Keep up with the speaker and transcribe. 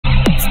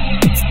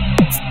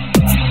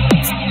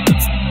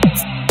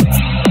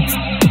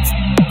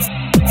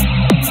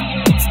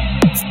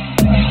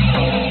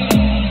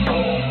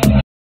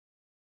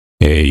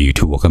Hey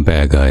YouTube, welcome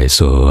back guys.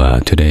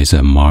 So today is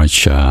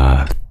March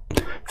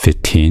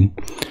 15.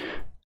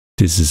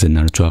 This is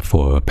another drop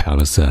for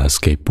Palace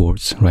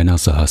skateboards. Right now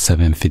it's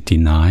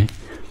 7:59.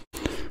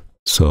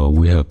 So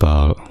we have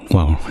about,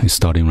 well, it's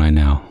starting right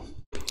now.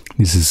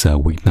 This is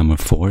week number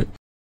 4.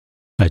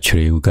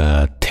 Actually we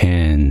got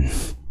 10,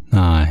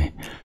 9,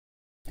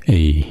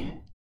 8,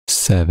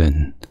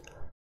 7,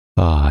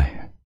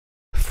 5,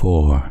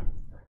 4,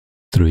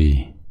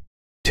 3,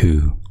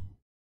 2,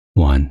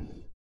 1.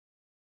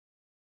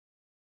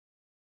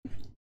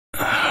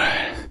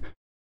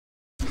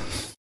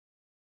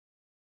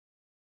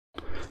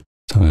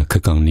 So I'm gonna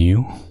click on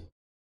new.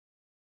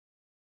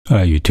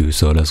 Alright YouTube,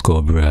 so let's go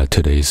over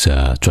today's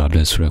drop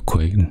list real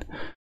quick.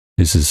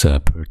 This is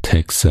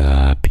Pertex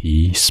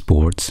P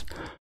Sports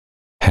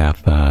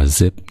half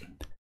zip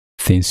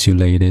thin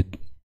insulated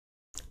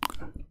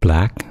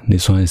black.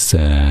 This one is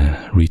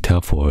retail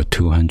for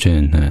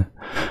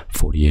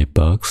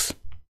 $248.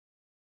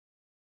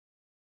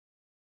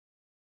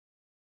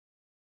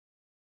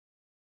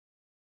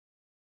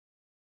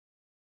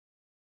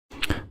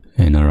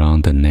 And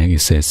around the neck it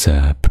says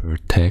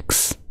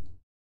Pertex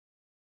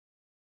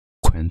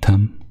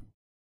Quantum.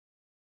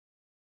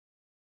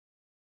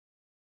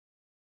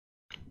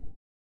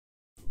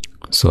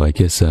 So I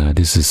guess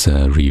this is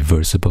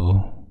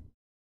reversible.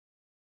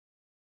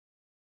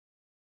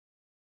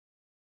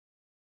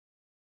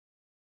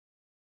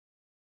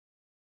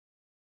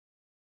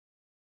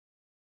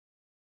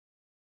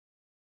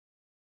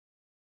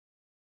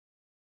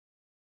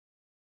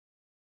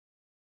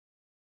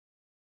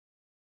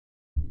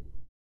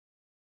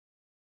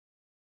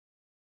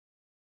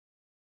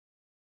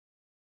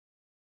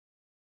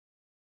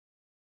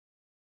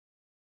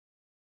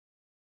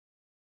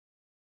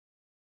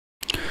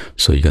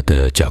 So you got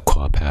the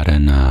Jacquard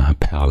pattern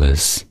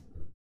Palace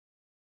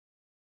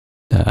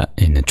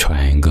in a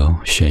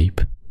triangle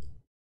shape.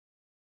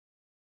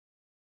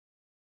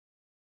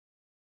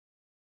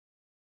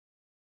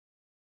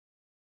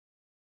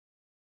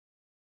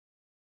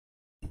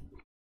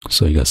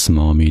 So you got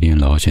small, medium,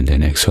 large, and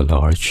then extra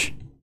large.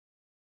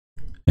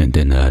 And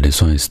then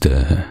this one is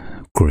the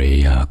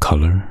gray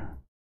color.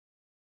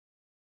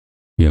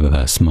 You have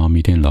a small,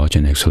 medium, large,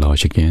 and extra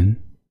large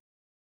again.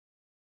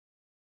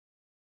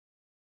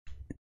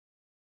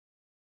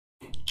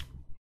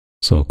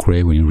 So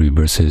gray, when you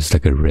reverse it, is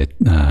like a red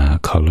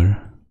color.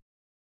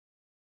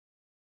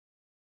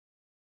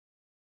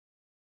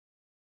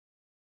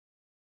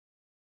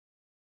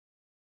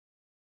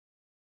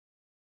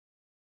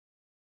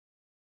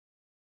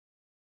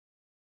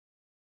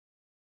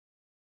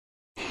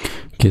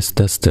 Guess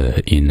that's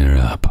the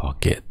inner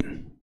pocket.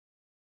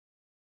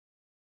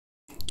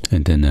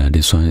 And then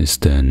this one is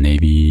the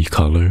navy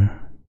color.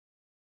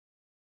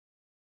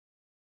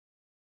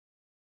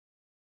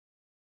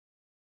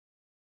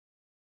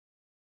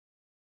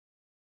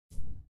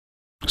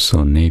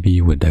 So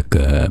navy with like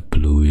a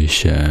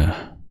bluish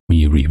when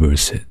you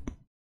reverse it.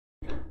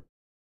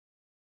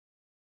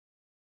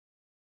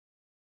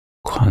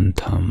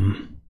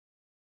 Quantum.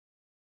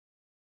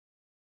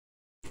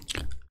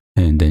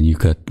 And then you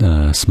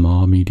got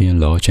small, medium,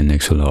 large, and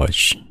extra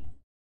large.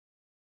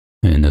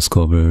 And let's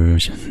go over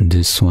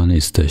this one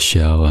is the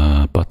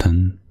shell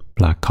button,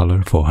 black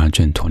color for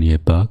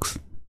 $128.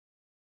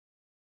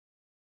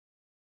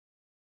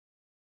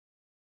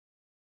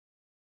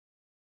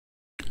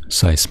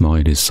 Size small,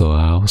 it is sold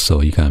out,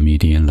 so you got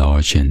medium,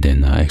 large, and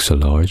then extra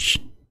large.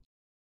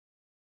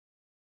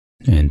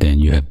 And then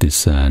you have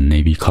this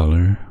navy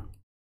color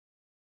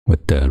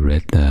with the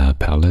red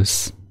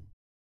Palace.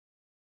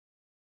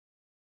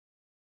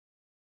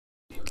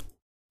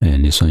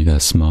 And this one you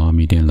got small,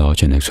 medium,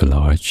 large, and extra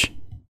large.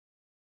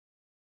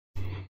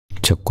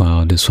 Check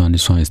out this one.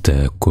 This one is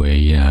the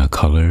gray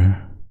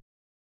color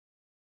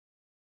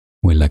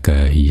with like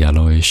a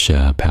yellowish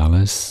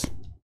Palace.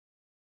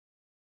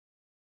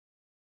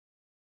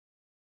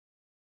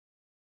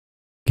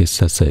 Guess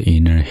that's the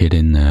inner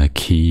hidden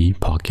key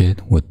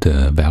pocket with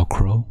the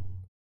Velcro.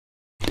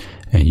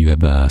 And you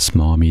have a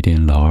small,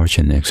 medium, large,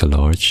 and extra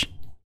large.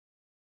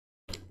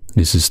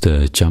 This is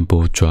the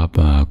Jumbo Drop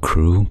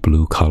Crew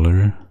blue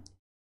color.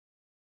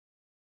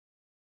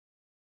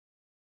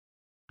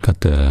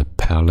 Got the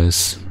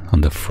Palace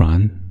on the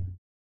front,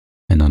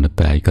 and on the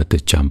back got the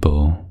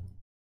Jumbo.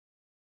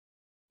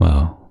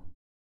 Wow,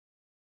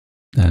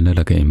 that looks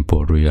like an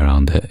embroidery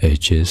around the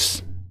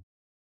edges.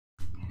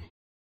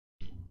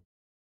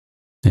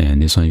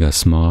 And this one you got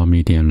small,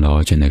 medium,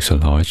 large, and extra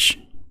large.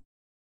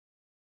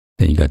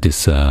 Then you got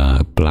this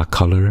black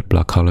color.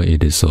 Black color,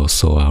 it is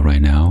also out right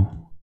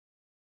now.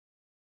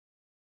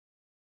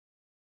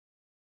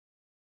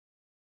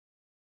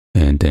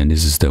 And then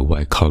this is the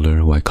white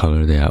color. White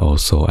color, they are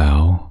also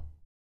out.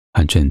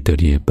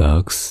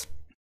 $138.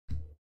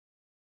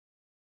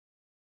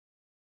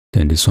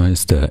 Then this one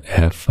is the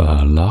F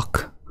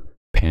Lock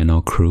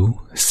Panel Crew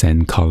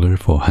sand color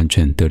for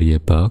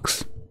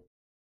 $138.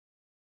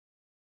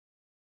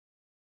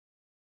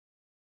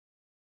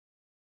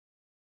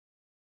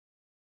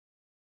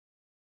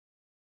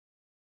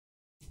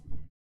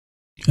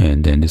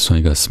 And then this one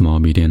you got small,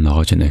 medium,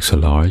 large, and extra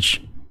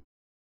large.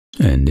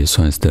 And this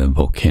one is the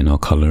volcano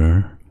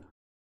color.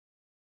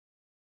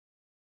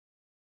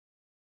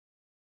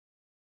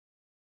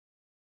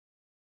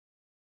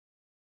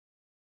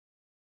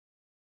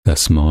 Got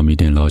small,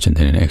 medium, large, and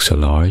then extra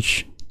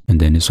large. And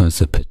then this one's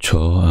the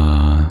petrol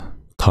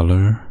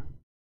color.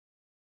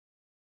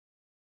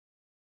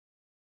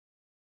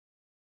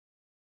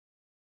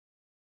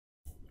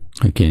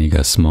 Again, you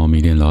got small,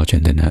 medium, large,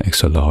 and then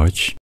extra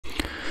large.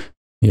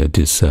 You have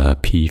this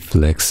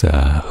P-Flex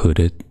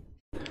hooded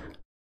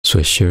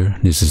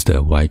sweatshirt. This is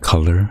the white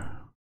color.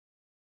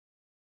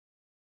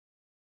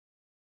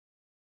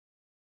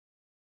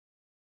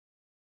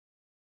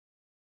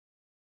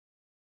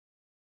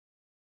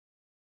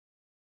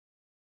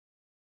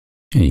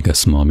 And you got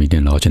small,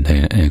 medium, large, and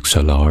then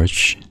extra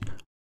large.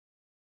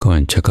 Go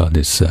and check out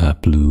this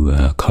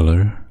blue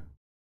color.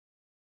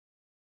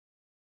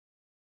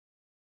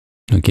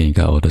 Again, you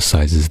got all the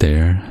sizes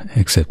there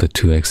except the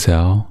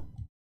 2XL.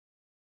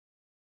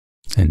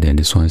 And then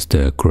this one's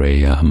the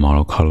gray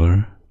model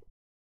color.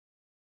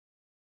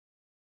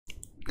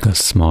 Got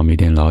small,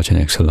 medium, large, and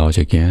extra large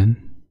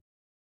again.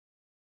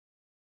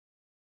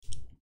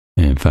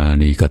 And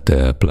finally, you got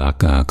the black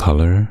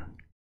color.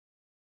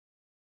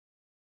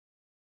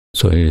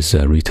 So it is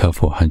retail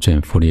for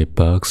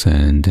 $148,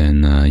 and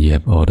then you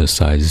have all the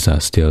sizes are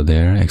still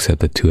there except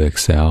the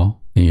 2XL.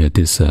 And you have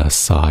this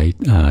side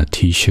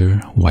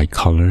t-shirt, white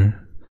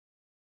color,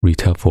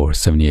 retail for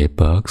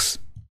 $78.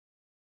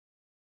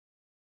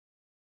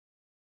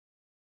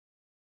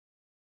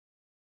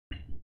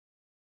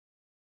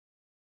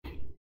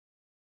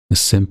 The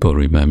symbol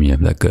remind me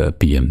of like a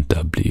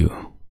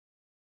BMW,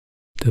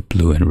 the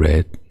blue and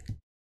red.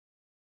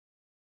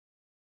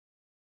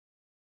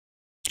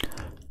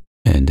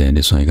 And then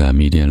this one you got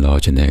medium,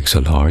 large, and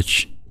extra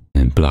large.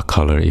 And black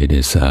color, it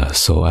is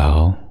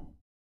Soal.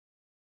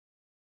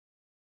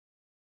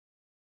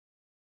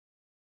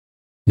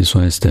 This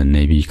one is the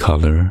navy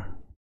color.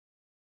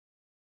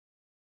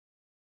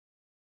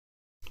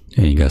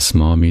 And you got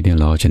small, medium,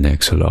 large, and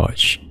extra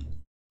large.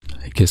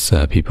 I guess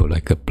people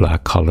like a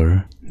black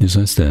color. This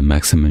one's the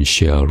Maximum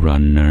Shell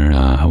Runner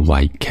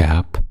white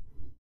cap.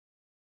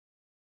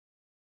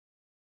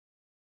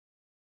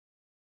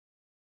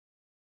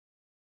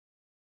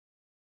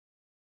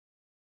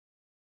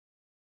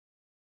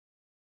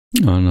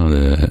 Oh no,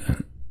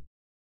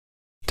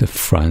 the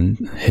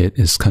front hit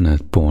is kind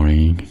of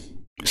boring,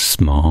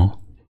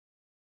 small.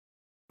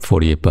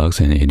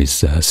 $48, and it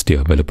is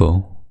still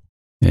available.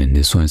 And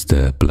this one's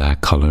the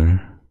black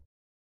color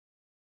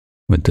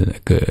with the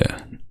like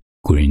a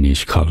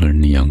greenish color,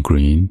 neon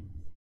green.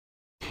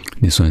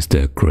 This one's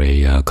the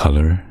gray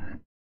color,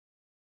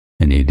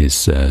 and it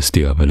is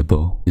still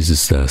available. This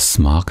is the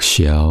smock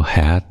shell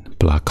hat,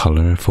 black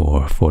color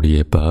for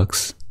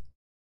 $48.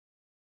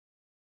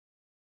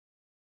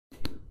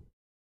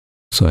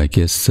 So I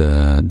guess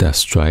that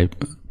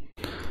stripe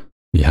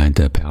behind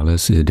the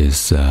palace, it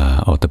is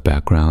or the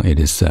background, it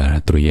is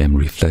 3M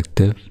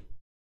reflective.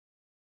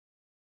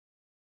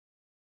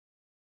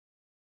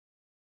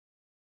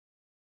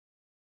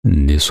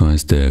 And this one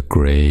is the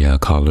gray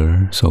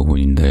color, so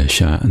when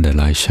the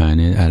light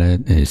shining at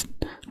it, it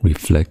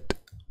reflect.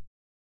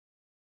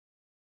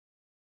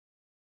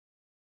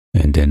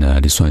 And then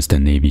this one is the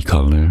navy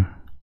color.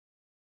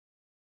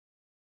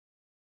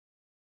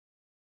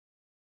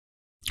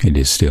 It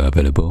is still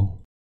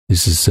available.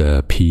 This is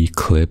a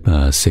P-clip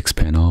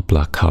 6-panel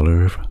black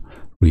color,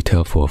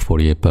 retail for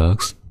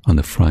 $48. On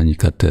the front, you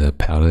got the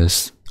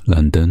Palace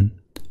London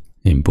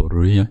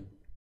embroidery.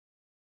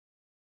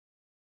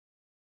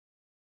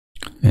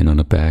 And on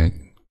the back,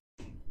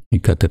 you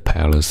got the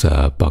Palace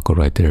buckle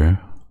right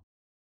there.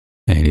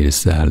 And it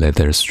is a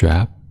leather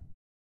strap.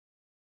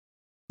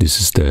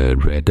 This is the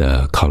red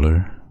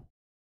color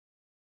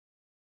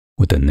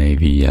with the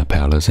navy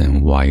Palace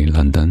and white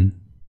London.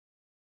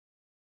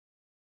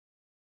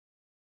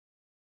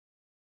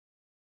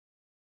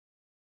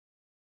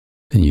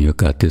 Then you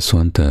got this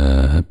one,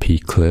 the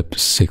P-clip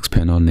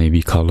 6-panel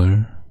navy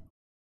color.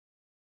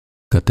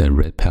 Got the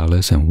red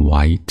Palace and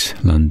white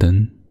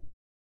London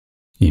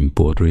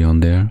embroidery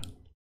on there.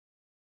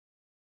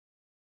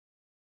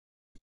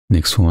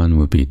 Next one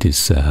will be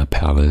this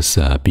Palace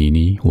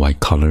beanie, white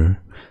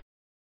color.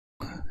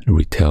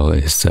 Retail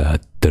is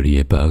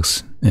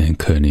 $38, and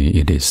currently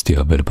it is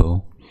still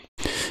available.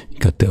 You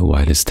got the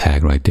wireless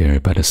tag right there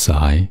by the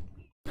side.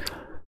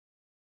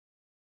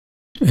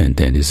 And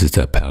then this is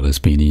the Palace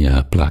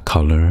beanie, black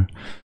color,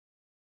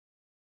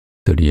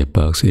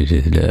 $38. It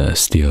is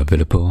still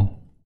available.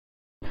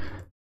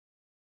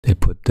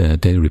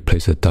 They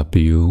replace the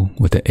W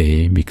with the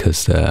A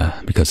because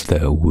of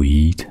the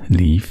weed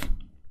leaf.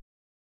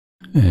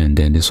 And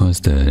then this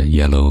one's the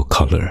yellow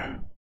color.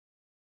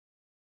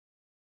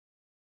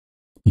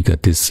 You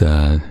got this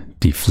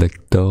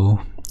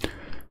Deflecto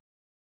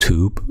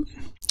tube,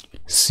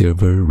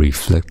 silver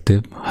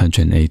reflective,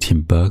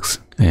 $118,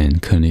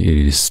 and currently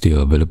it is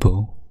still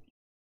available.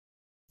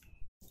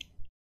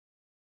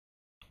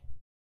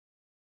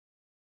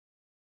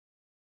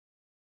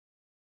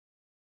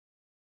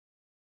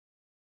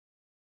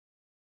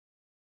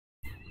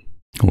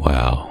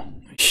 Wow,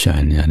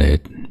 shiny at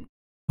it,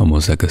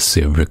 almost like a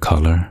silver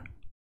color.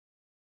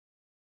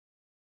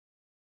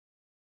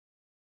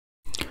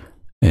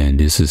 And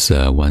this is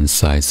one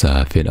size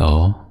fit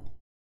all.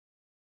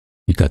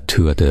 You got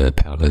two of the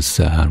Palace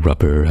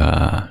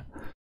rubber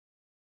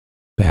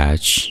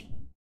badge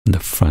on the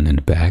front and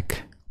the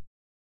back.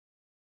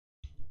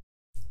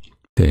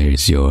 There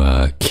is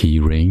your key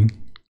ring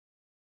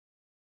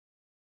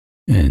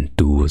and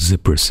dual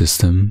zipper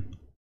system.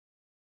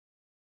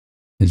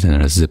 There's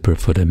another zipper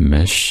for the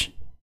mesh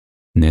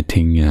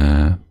netting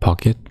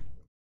pocket.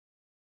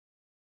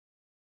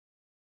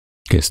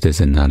 Guess there's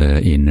another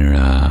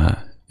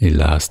inner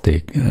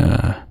elastic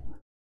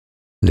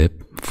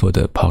lip for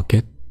the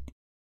pocket.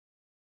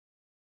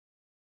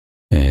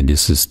 And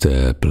this is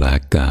the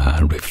black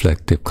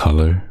reflective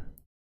color.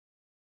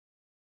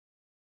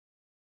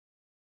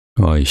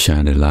 Oh, you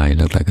shine the light,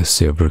 look like a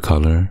silver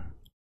color,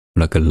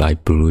 like a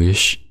light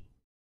bluish.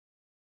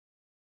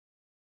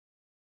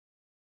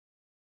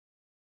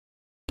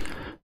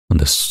 On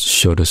the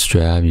shoulder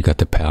strap, you got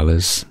the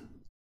Palace.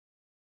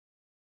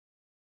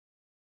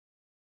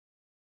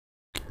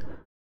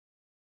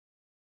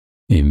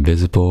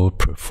 Invisible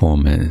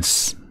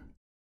Performance.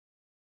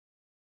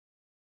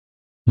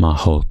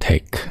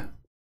 Mahotech.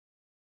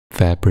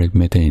 Fabric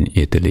made in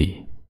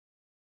Italy.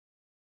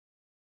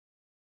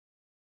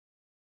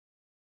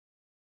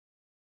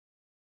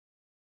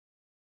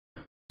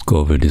 Let's go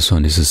over this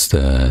one. This is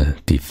the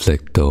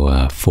Deflecto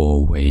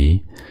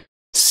 4-way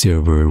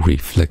silver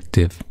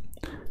reflective.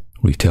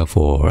 Retail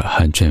for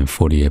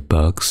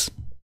 $148.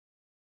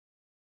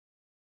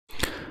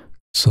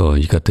 So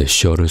you got the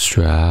shoulder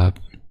strap,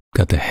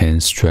 got the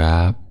hand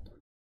strap.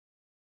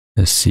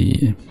 Let's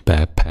see,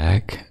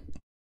 backpack.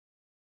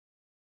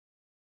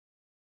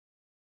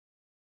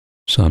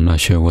 So I'm not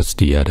sure what's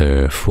the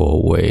other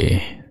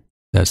 4-way.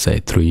 That's a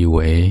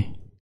 3-way.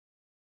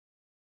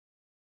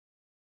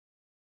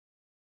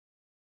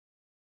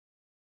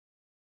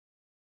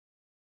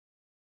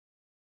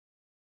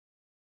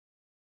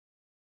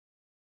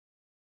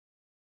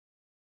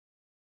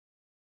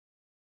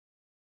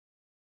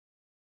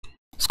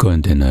 Let's go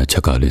and then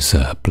check out this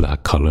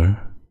black color.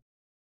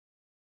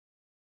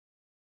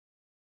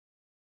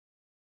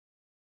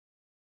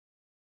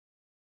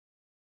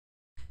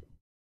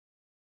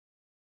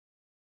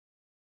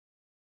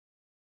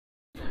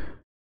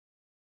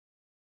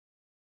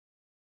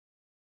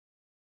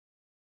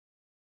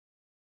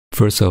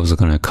 First I was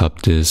gonna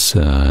cop this,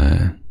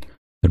 the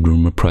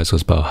rumor price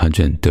was about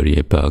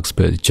 $138,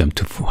 but it jumped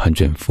to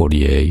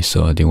 $148,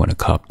 so I didn't want to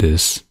cop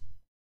this.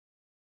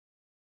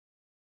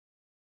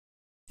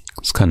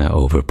 It's kind of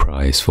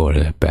overpriced for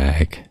the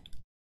bag.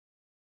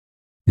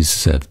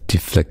 This is a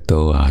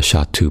Deflecto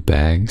Shot 2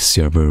 bag,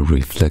 silver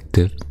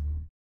reflective.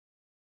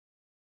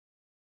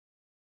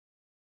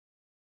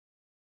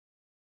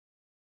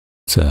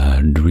 It's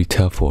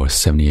retail for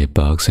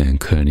 $78 and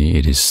currently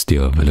it is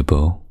still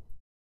available.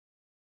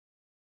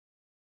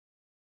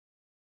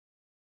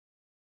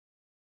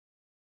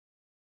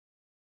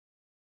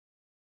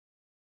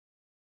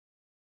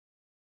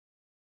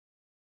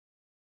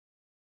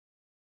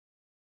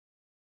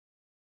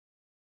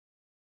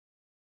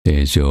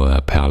 There's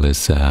your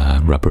Palace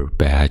rubber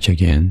badge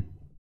again.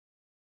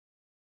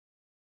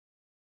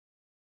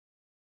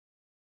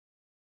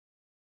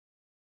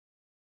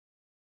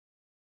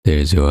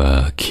 There's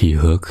your key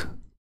hook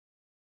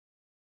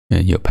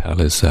and your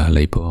Palace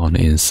label on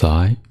the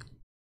inside.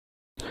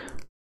 It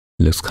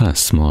looks kind of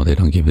small, they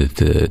don't give it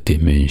the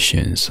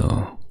dimension,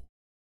 so.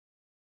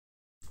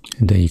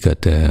 And then you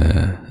got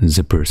the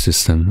zipper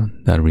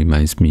system. That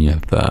reminds me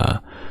of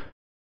the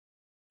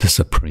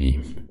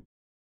Supreme.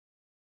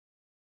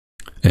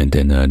 And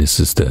then this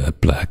is the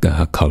black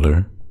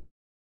color.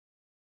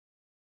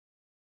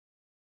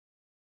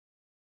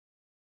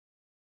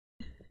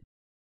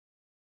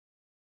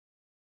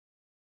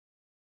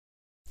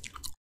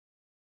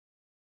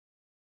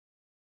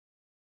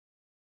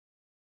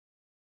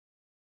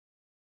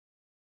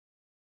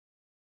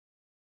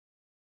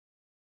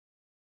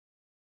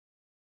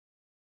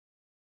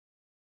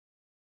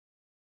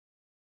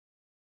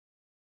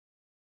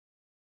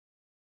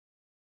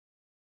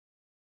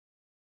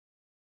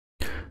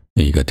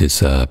 And you got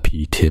this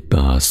P-tip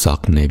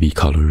sock navy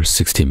color,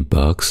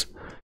 $16.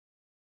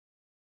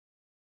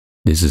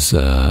 This is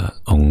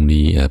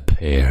only a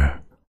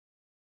pair.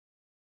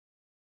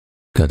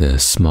 Got a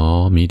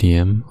small,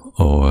 medium,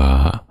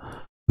 or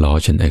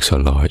large and extra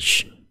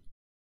large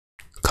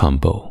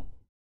combo.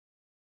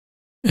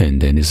 And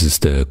then this is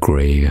the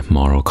gray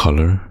marl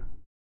color.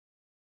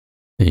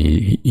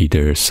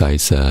 Either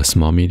size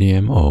small,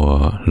 medium,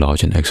 or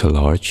large and extra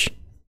large.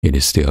 It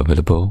is still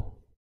available,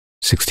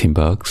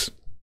 $16.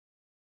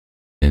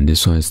 And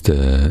this one is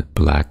the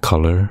black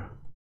color.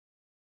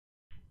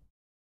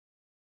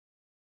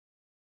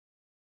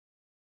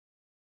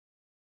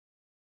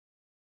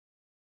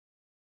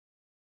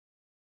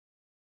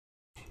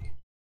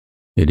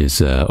 It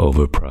is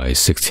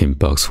overpriced,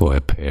 $16 for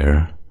a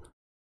pair.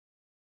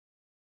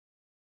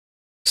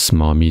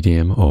 Small,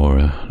 medium,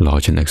 or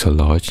large and extra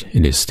large.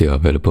 It is still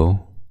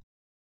available.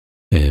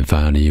 And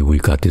finally, we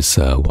got this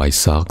white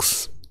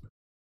socks.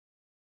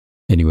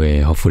 Anyway,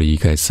 hopefully you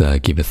guys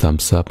give a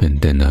thumbs up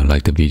and then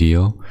like the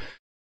video.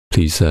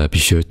 Please be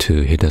sure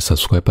to hit the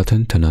subscribe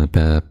button, turn on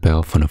the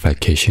bell for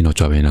notification, or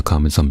drop in the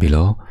comments on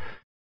below.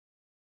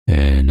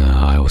 And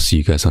I will see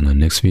you guys on the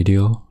next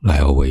video.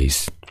 Like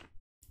always,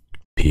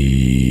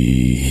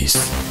 peace.